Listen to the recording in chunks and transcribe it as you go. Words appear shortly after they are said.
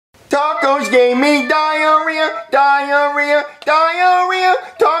Tacos gave me diarrhea, diarrhea, diarrhea.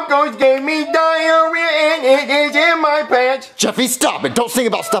 Tacos gave me diarrhea and it is in my pants. Jeffy, stop it. Don't sing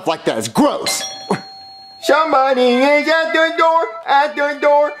about stuff like that. It's gross. Somebody is at the door, at the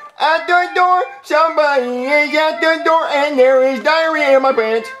door, at the door. Somebody is at the door and there is diarrhea in my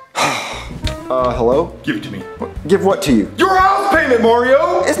pants. Hello? Give it to me. Give what to you? Your house payment,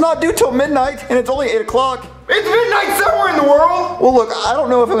 Mario! It's not due till midnight, and it's only 8 o'clock. It's midnight somewhere in the world! Well, look, I don't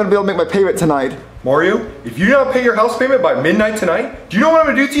know if I'm going to be able to make my payment tonight. Mario, if you do not pay your house payment by midnight tonight, do you know what I'm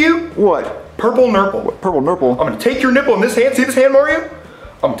going to do to you? What? Purple nurple. What, purple nurple? I'm going to take your nipple in this hand. See this hand, Mario?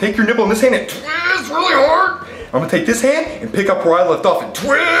 I'm going to take your nipple in this hand and twist really hard. I'm going to take this hand and pick up where I left off and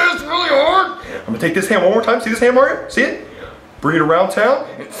twist really hard. I'm going to take this hand one more time. See this hand, Mario? See it? Bring it around town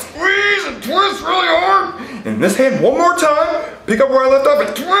and squeeze and twist really hard. And this hand one more time. Pick up where I left off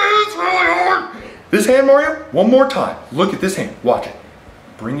and twist really hard. This hand, Mario, one more time. Look at this hand. Watch it.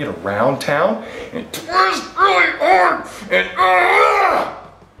 Bring it around town and twist really hard. And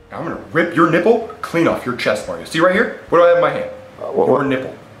I'm going to rip your nipple clean off your chest, Mario. See right here? What do I have in my hand? Your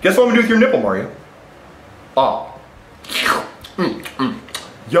nipple. Guess what I'm going to do with your nipple, Mario?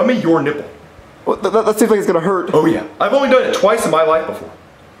 Yummy your nipple. Well, that seems like it's gonna hurt. Oh yeah, I've only done it twice in my life before.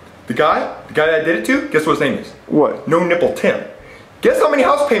 The guy that I did it to, guess what his name is? What? No Nipple Tim. Guess how many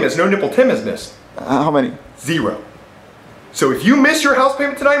house payments No Nipple Tim has missed? How many? 0. So if you miss your house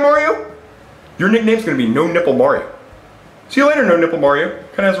payment tonight, Mario, your nickname's gonna be No Nipple Mario. See you later, No Nipple Mario.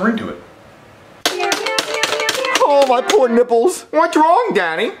 Kinda has a ring to it. Oh, my poor nipples. What's wrong,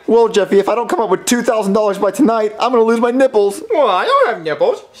 Daddy? Well, Jeffy, if I don't come up with $2,000 by tonight, I'm gonna lose my nipples. Well, I don't have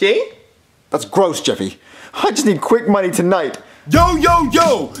nipples. See? That's gross, Jeffy. I just need quick money tonight. Yo, yo,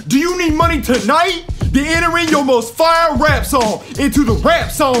 yo, do you need money tonight? Then enter in your most fire rap song into the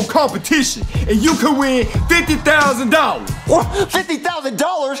rap song competition, and you can win $50,000.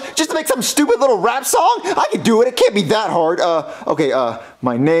 $50,000 just to make some stupid little rap song? I can do it, it can't be that hard. Okay,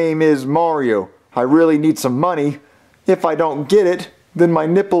 my name is Mario. I really need some money. If I don't get it, then my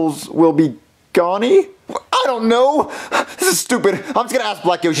nipples will be goney? I don't know. This is stupid. I'm just gonna ask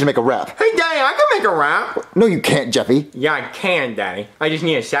Black Yoshi to make a rap. Hey, Daddy, I can make a rap. No, you can't, Jeffy. Yeah, I can, Daddy. I just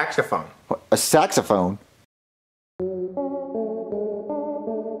need a saxophone. What, a saxophone?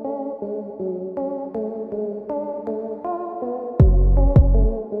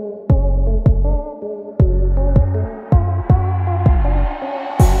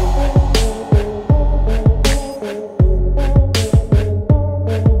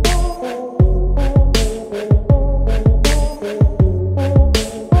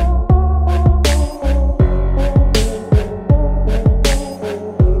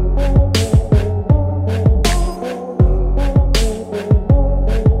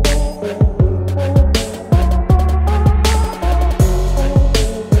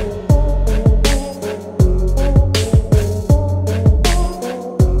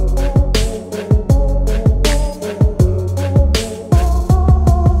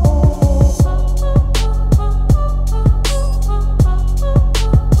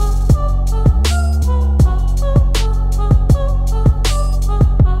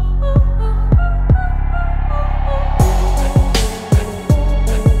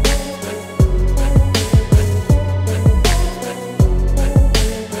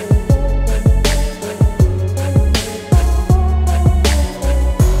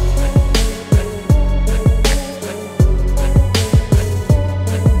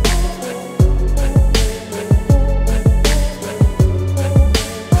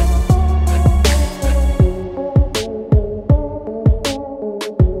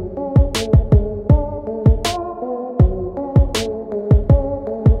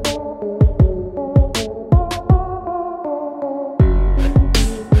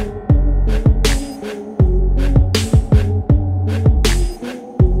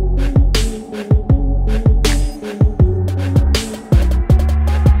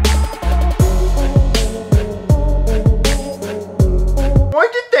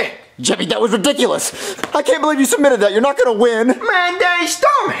 Jeffy, that was ridiculous. I can't believe you submitted that. You're not gonna win. Man, Daddy,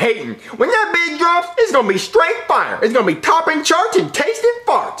 stop hating. When that bid drops, it's gonna be straight fire. It's gonna be topping charts and tasting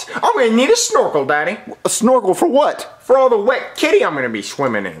farts. I'm gonna need a snorkel, Daddy. A snorkel for what? For all the wet kitty I'm gonna be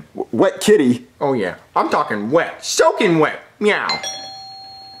swimming in. Wet kitty? Oh yeah, I'm talking wet, soaking wet. Meow.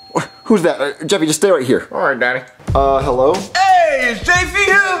 Who's that? Jeffy, just stay right here. All right, Daddy. Hello? Hey, is Jeffy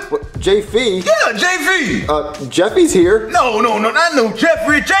here? What, JF? Yeah, Jeffy. Jeffy's here. No, not no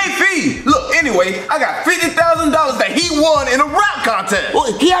Jeffrey, Jeffy. Look, anyway, I got $50,000 that he won in a rap contest.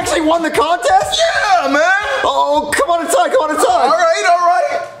 Well, he actually won the contest? Yeah, man. Oh, come on inside, come on inside. All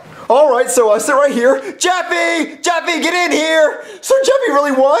right. Alright, so sit right here. Jeffy! Jeffy, get in here! So Jeffy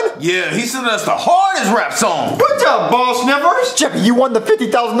really won? Yeah, he sent us the hardest rap song. What's up, ball sniffers? Jeffy, you won the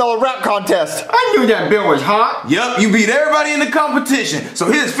 $50,000 rap contest. I knew that bill was hot. Yup, you beat everybody in the competition.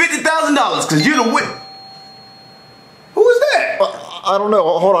 So here's $50,000 because you're the winner. Who is that? I don't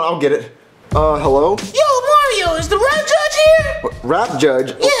know. Hold on, I'll get it. Hello? Yo, Mario, is the rap judge here? Rap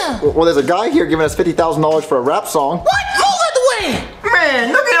judge? Yeah. Well, there's a guy here giving us $50,000 for a rap song. What? Hold out the way!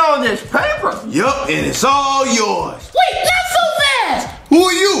 Man, look at all this paper. Yup, and it's all yours. Wait, not so fast! Who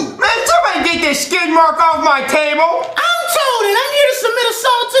are you? Man, somebody get this skid mark off my table. I'm Toad, and I'm here to submit a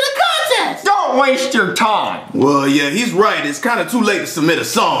song to the contest! Don't waste your time. Well, yeah, he's right. It's kind of too late to submit a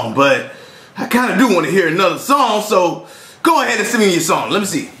song, but I kind of do want to hear another song, so go ahead and send me your song. Let me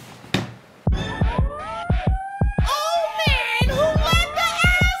see.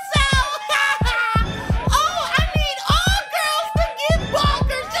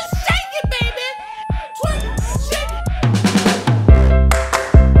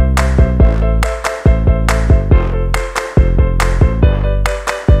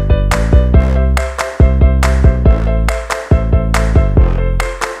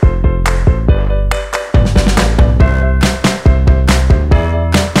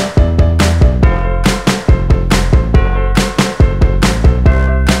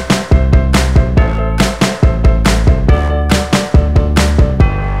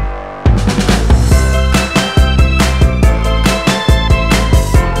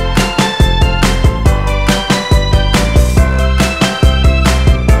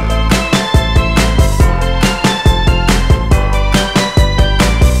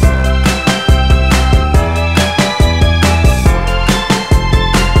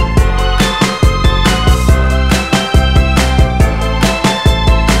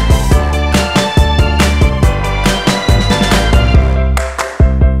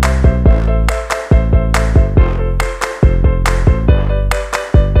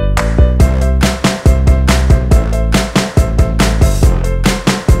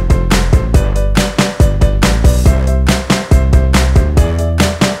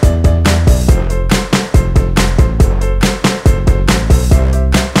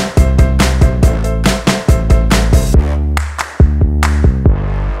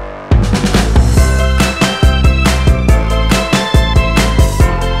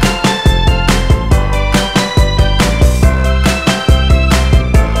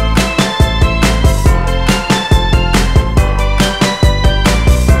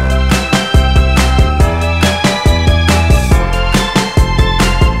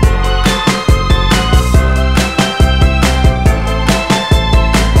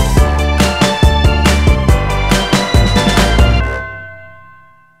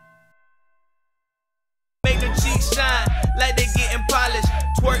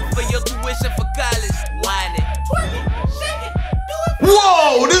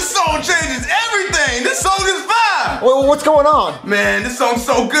 Whoa, this song changes everything. This song is fire. Well, what's going on? Man, this song's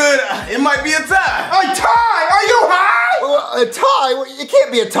so good, it might be a tie. A tie? Are you high? Well, a tie? Well, it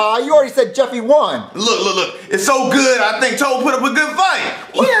can't be a tie. You already said Jeffy won. Look. It's so good, I think Toad put up a good fight.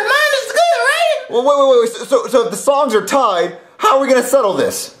 Yeah, mine is good, right? Well, wait. So if the songs are tied, how are we going to settle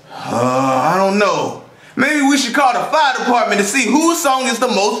this? I don't know. Maybe we should call the fire department to see whose song is the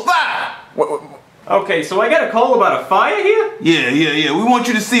most fire. Okay, so I got a call about a fire here? Yeah. We want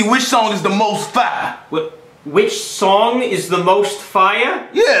you to see which song is the most fire. Which song is the most fire?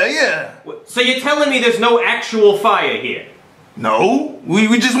 Yeah. So you're telling me there's no actual fire here? No,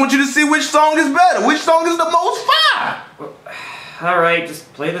 we just want you to see which song is better. Which song is the most fire? Alright,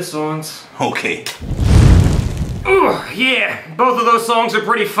 just play the songs. Okay. Ooh, yeah, both of those songs are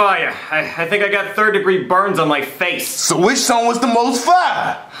pretty fire. I think I got third-degree burns on my face. So which song was the most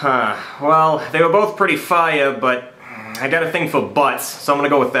fire? Huh, well, they were both pretty fire, but I got a thing for butts, so I'm gonna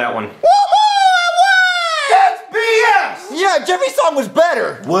go with that one. That's BS! Yeah, Jeffy's song was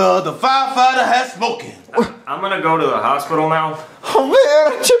better. Well, the firefighter has spoken. I'm gonna go to the hospital now. Oh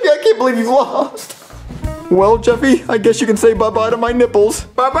man, Jeffy, I can't believe you lost. Well, Jeffy, I guess you can say bye-bye to my nipples.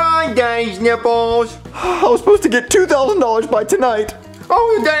 Bye-bye, Daddy's nipples. I was supposed to get $2,000 by tonight.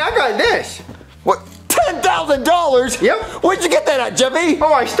 Oh, Daddy, I got this. What, $10,000? Yep. Where'd you get that at, Jeffy?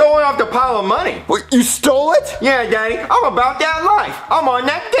 Oh, I stole it off the pile of money. What, you stole it? Yeah, Daddy, I'm about that life. I'm on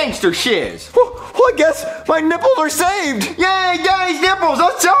that gangster shiz. Well, I guess my nipples are saved. Yay, Daddy's nipples.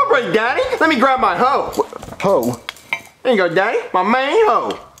 Let's celebrate, Daddy. Let me grab my hoe. Hoe? There you go, Daddy. My main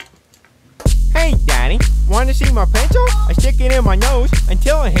hoe. Hey, Daddy, Wanna see my pencil? I stick it in my nose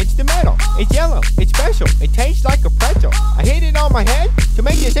until it hits the metal. It's yellow, it's special, it tastes like a pretzel. I hit it on my head to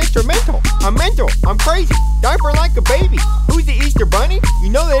make this instrumental. I'm mental, I'm crazy, diaper like a baby. Who's the Easter Bunny? You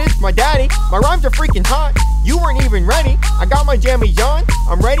know that it's my daddy. My rhymes are freaking hot, you weren't even ready. I got my jammies on,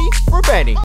 I'm ready for Betty.